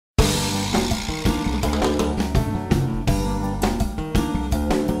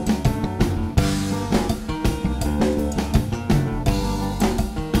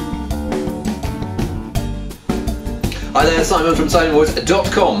Hi there, Simon from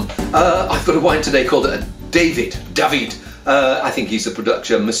SimonWoods.com. I've got a wine today called David. I think he's the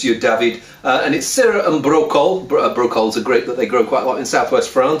producer, Monsieur David, and it's Syrah and Braucol. Braucol's a grape that they grow quite a lot in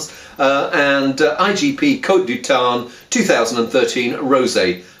southwest France, and IGP Côtes du Tarn 2013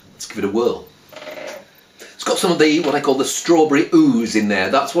 Rosé. Let's give it a whirl. It's got some of the, what I call the strawberry ooze in there.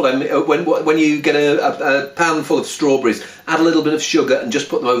 That's what I mean. When you get a pan full of strawberries, add a little bit of sugar and just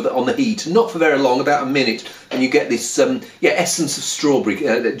put them over on the heat. Not for very long, about a minute, and you get this essence of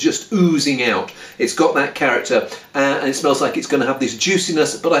strawberry just oozing out. It's got that character, and it smells like it's going to have this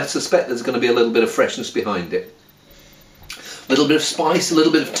juiciness, but I suspect there's going to be a little bit of freshness behind it. A little bit of spice, a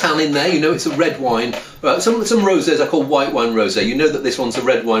little bit of tannin there. You know it's a red wine. Some rosés I call white wine rosé. You know that this one's a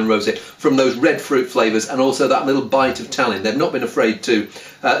red wine rosé from those red fruit flavours, and also that little bite of tannin. They've not been afraid to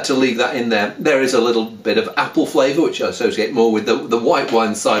leave that in there. There is a little bit of apple flavour, which I associate more with the white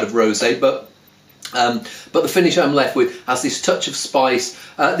wine side of rosé, but the finish I'm left with has this touch of spice,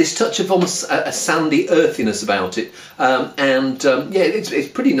 this touch of almost a sandy earthiness about it, yeah, it's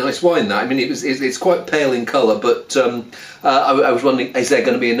pretty nice wine. That, I mean, it's quite pale in colour, but I was wondering, is there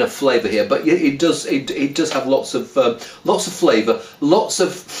going to be enough flavour here? But yeah, it does have lots of flavour, lots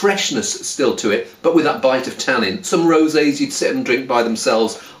of freshness still to it, but with that bite of tannin. Some rosés you'd sit and drink by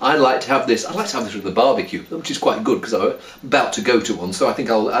themselves. I like to have this. I like to have this with a barbecue, which is quite good because I'm about to go to one. So I think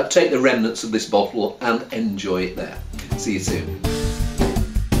I'll take the remnants of this bottle and enjoy it there. See you soon.